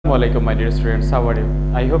Assalamualaikum my dear students, how are you?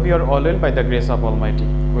 I hope you are all well by the grace of Almighty.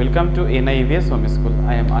 Welcome to NIVS Home School.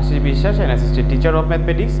 I am Ashis Biswash, an assistant teacher of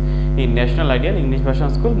mathematics in National Ideal English Version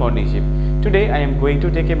School morning shift. Today I am going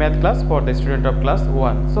to take a math class for the student of class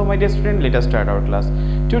 1. So my dear student, let us start our class.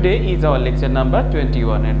 Today is our lecture number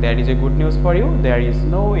 21 and there is a good news for you. There is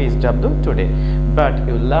no HW today, but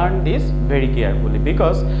you learn this very carefully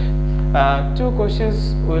because two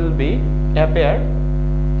questions will be appear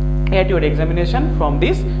at your examination from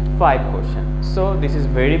these 5 questions. So this is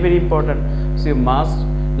very important, so you must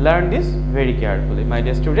learn this very carefully. My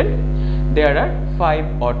dear student, there are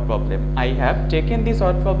 5 odd problem. I have taken this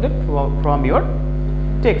odd problem from your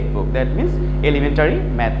textbook, that means elementary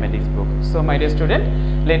mathematics book. So my dear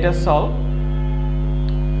student, let us solve.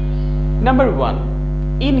 Number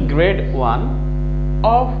 1, in grade 1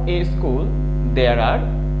 of a school there are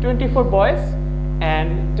 24 boys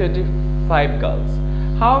and 25 girls.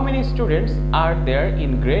 How many students are there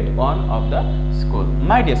in grade 1 of the school?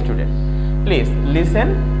 My dear student, please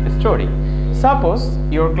listen the story. Suppose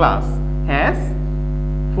your class has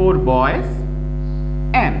 4 boys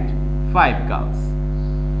and 5 girls.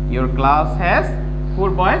 Your class has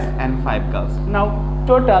 4 boys and 5 girls. Now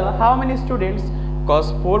total how many students?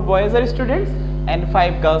 Because 4 boys are students and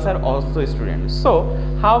 5 girls are also students. So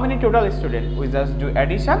how many total students? We just do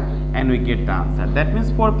addition and we get the answer. That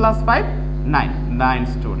means 4 plus 5, 9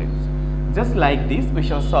 students. Just like this we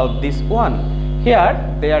shall solve this one. Here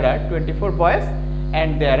there are 24 boys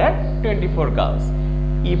and there are 24 girls.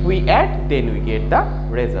 If we add, then we get the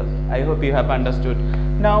result. I hope you have understood.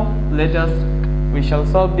 Now we shall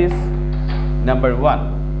solve this. Number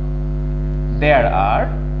 1, there are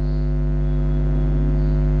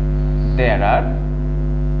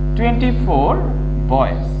 24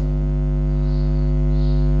 boys.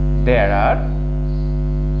 There are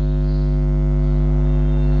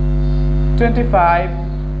 25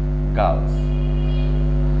 girls.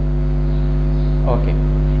 Okay,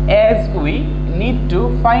 as we need to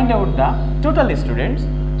find out the total students,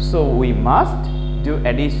 so we must do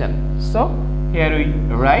addition. So here we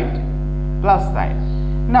write plus sign.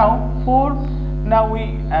 Now we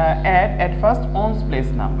add at first ons place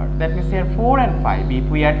number. That means here 4 and 5. If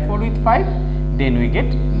we add 4 with 5, then we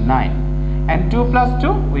get 9, and 2 plus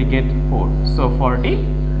 2 we get 4. So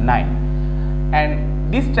 49. And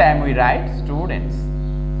this time we write students.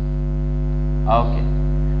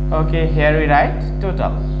 Okay, here we write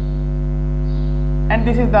total, and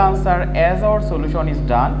this is the answer. As our solution is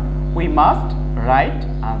done, we must write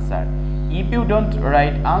answer. If you don't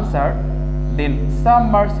write answer, then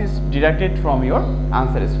some marks is deducted from your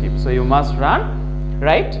answer script. So you must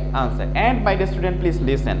write answer. And my dear student, please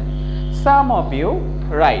listen. Some of you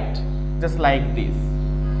write just like this: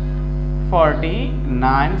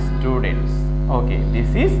 49 students. Okay,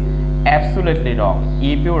 this is absolutely wrong.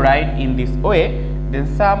 If you write in this way, then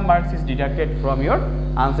some marks is deducted from your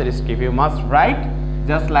answer script. You must write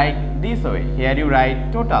just like this way. Here you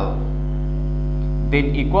write total,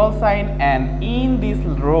 then equal sign, and in this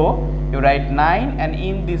row you write 9, and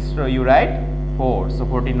in this row you write 4. So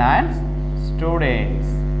 49 students.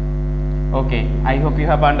 Okay, I hope you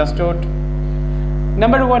have understood.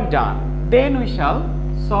 Number 1 done. Then we shall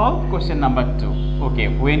solve question number 2. Okay,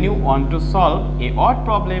 when you want to solve a odd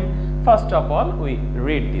problem, first of all we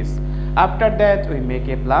read this. After that we make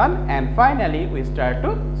a plan, and finally we start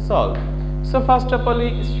to solve. So first of all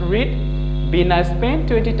we read. Bina spent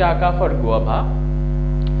 20 taka for guava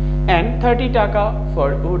and 30 taka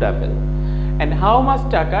for wood apple. And how much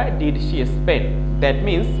taka did she spend? That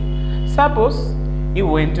means suppose you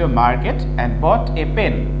went to a market and bought a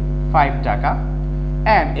pen 5 taka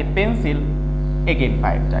and a pencil again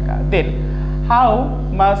 5 taka. Then how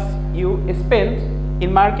much you spent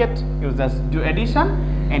in market? You just do addition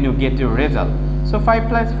and you get your result. So 5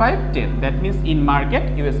 plus 5, 10. That means in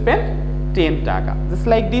market you spent 10 taka. Just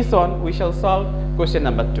like this one, we shall solve question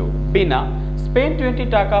number 2. Bina spent 20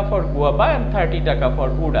 taka for guava and 30 taka for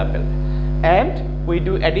wood apple, and we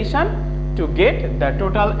do addition to get the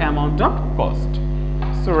total amount of cost.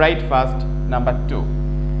 So write first number 2.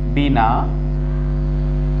 Bina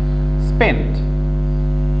spent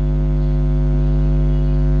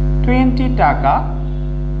 20 taka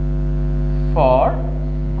for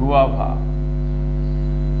guava.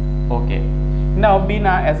 Okay, now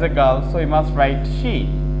Bina as a girl, so we must write she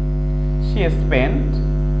spent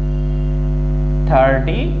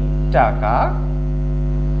 30 taka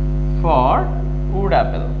for wood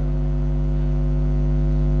apple.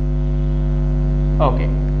 Okay,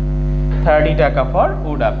 30 taka for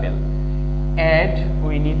wood apple, and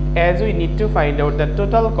as we need to find out the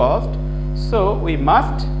total cost, so we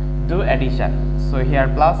must do addition. So here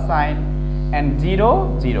plus sign, and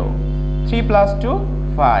 0 0. 3 plus 2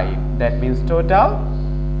 5. That means total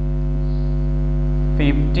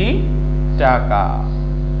 50 taka.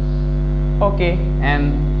 Okay,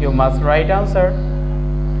 and you must write answer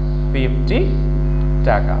 50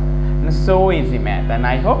 taka. And so easy math, and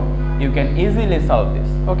I hope you can easily solve this.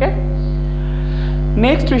 Okay,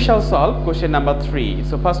 next we shall solve question number 3.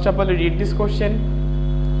 So first of all, read this question.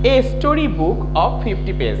 A story book of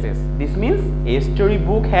 50 pages. This means a story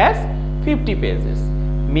book has 50 pages.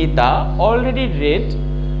 Mita already read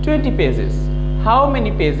 20 pages. How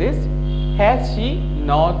many pages has she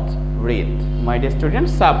not read? My dear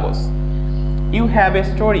students, suppose you have a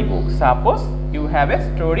story book. Suppose you have a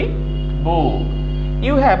story book.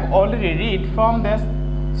 You have already read from this.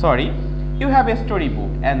 You have a story book,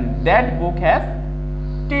 and that book has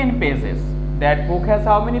 10 pages. That book has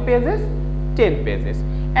how many pages? 10 pages.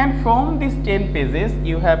 And from these 10 pages,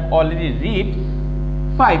 you have already read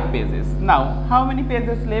 5 pages. Now, how many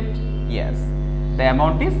pages left? Yes, the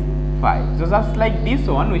amount is 5. So, just like this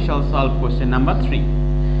one, we shall solve question number 3.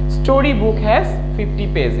 Story book has 50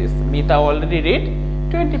 pages. Mita already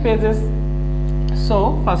read 20 pages.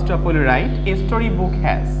 So, first of all, write a story book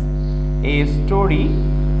has. A story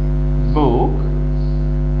book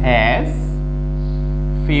has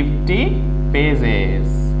 50 pages.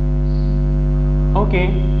 Okay,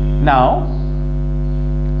 now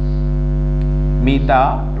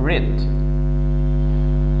Mita read.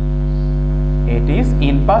 It is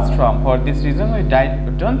in past form. For this reason, we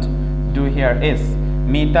don't do here is.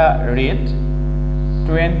 Mita read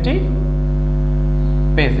 20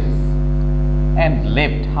 pages and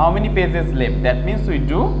left. How many pages left? That means we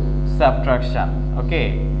do subtraction.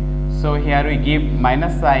 Okay, so here we give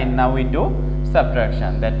minus sign. Now we do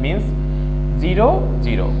subtraction. That means 0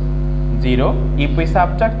 0 0. If we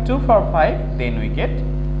subtract 2 for 5, then we get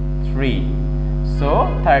 3. So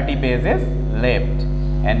 30 pages left,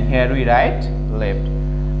 and here we write left.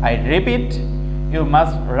 I repeat, you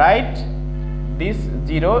must write this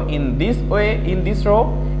 0 in this way in this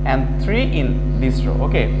row and 3 in this row.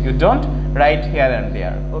 Okay, you don't write here and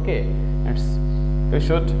there. Okay, you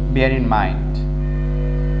should bear in mind.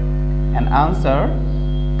 And answer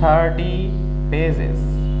 30 pages.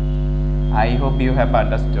 I hope you have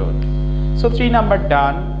understood. So 3 number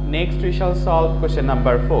done. Next we shall solve question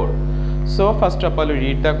number 4. So first of all, we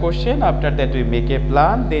read the question. After that we make a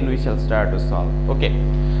plan. Then we shall start to solve. Okay.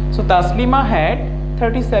 So Taslima had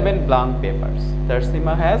 37 blank papers.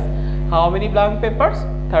 Taslima has how many blank papers?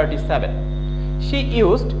 37. She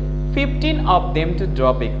used 15 of them to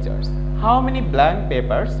draw pictures. How many blank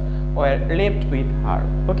papers were left with her?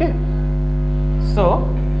 Okay. So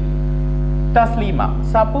Taslima,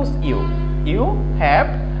 suppose you have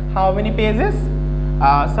how many pages?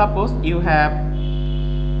 Suppose you have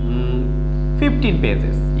 15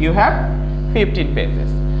 pages. You have 15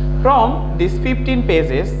 pages. From these 15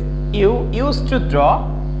 pages, you used to draw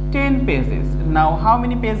 10 pages. Now, how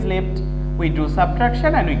many pages left? We do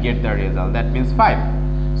subtraction and we get the result. That means 5.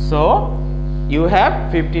 So, you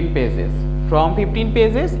have 15 pages. From 15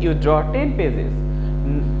 pages, you draw 10 pages.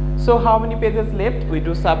 So, how many pages left? We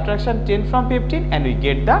do subtraction 10 from 15 and we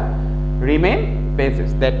get the remaining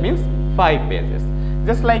pages. That means 5 pages.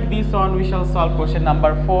 Just like this one, we shall solve question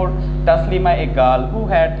number 4. Taslima, a girl who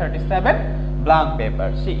had 37 blank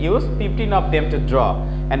papers. She used 15 of them to draw.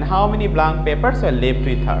 And how many blank papers were left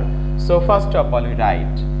with her? So first of all, we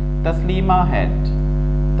write Taslima had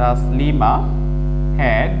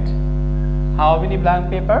how many blank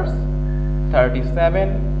papers?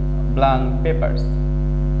 37 blank papers.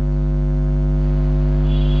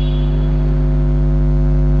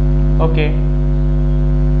 Okay.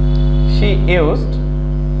 She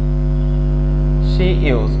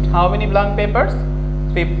used how many blank papers?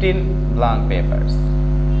 15 blank papers.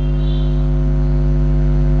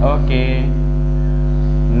 Okay.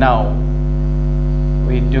 Now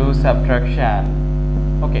we do subtraction.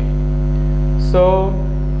 Okay. So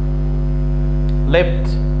left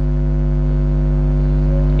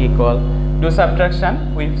equal, do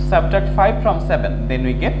subtraction. We subtract 5 from 7, then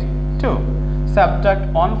we get 2.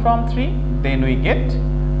 Subtract 1 from 3, then we get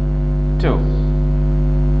 2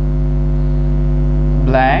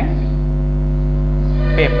 blank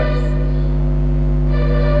papers,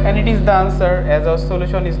 and it is the answer. As our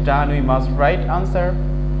solution is done, we must write answer.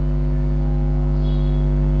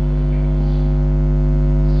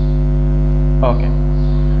 Okay,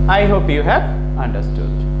 I hope you have understood.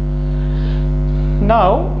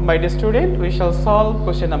 Now, my dear student, we shall solve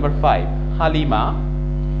question number 5. Halima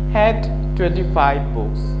had 25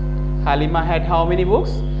 books. Halima had how many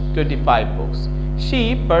books? 25 books.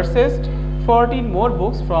 She purchased 14 more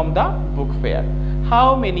books from the book fair.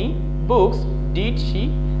 How many books did she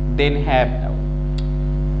then have now?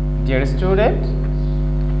 Dear student,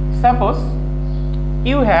 suppose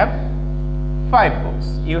you have 5 books.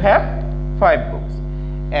 You have 5 books,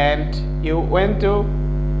 and you went to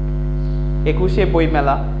Ekushe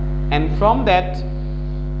Boimela, and from that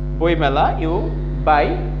Boimela you buy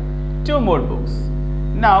 2 more books.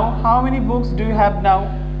 Now, how many books do you have now?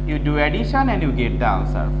 You do addition and you get the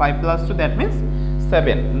answer. 5 plus 2, that means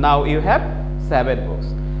 7. Now you have 7 books.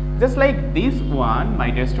 Just like this one, my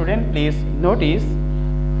dear student, please notice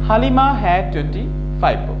Halima had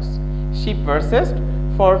 25 books. She purchased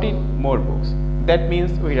 14 more books. That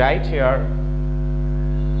means we write here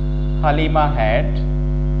Halima had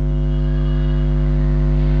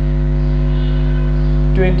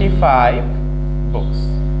 25 books.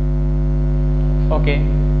 Okay.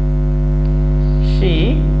 She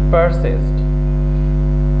purchased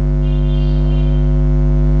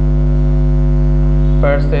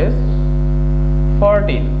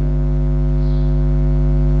 14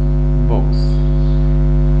 books.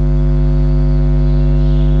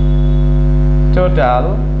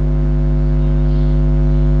 Total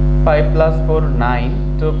 5 plus 4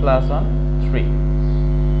 9, 2 plus 1 3.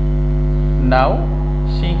 Now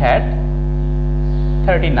she had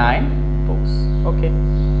 39 books. Okay.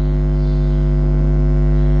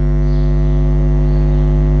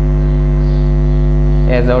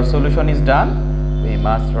 As our solution is done, we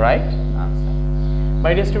must write answer.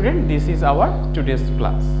 My dear student, this is our today's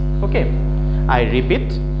class. Okay. I repeat,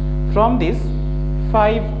 from this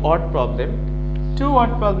 5 odd problem, 2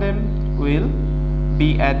 odd problem will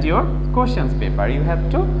be at your questions paper. You have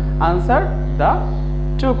to answer the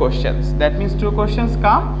 2 questions. That means 2 questions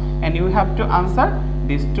come and you have to answer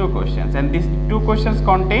these 2 questions, and these 2 questions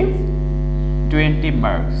contains 20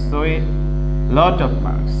 marks. So a lot of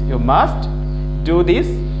marks. You must do this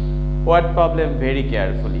word problem very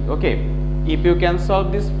carefully. Okay, if you can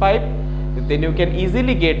solve this 5, then you can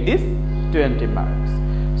easily get this 20 marks.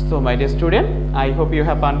 So my dear student, I hope you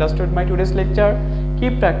have understood my today's lecture.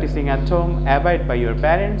 Keep practicing at home, abide by your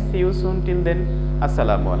parents. See you soon. Till then,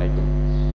 Assalamu alaikum.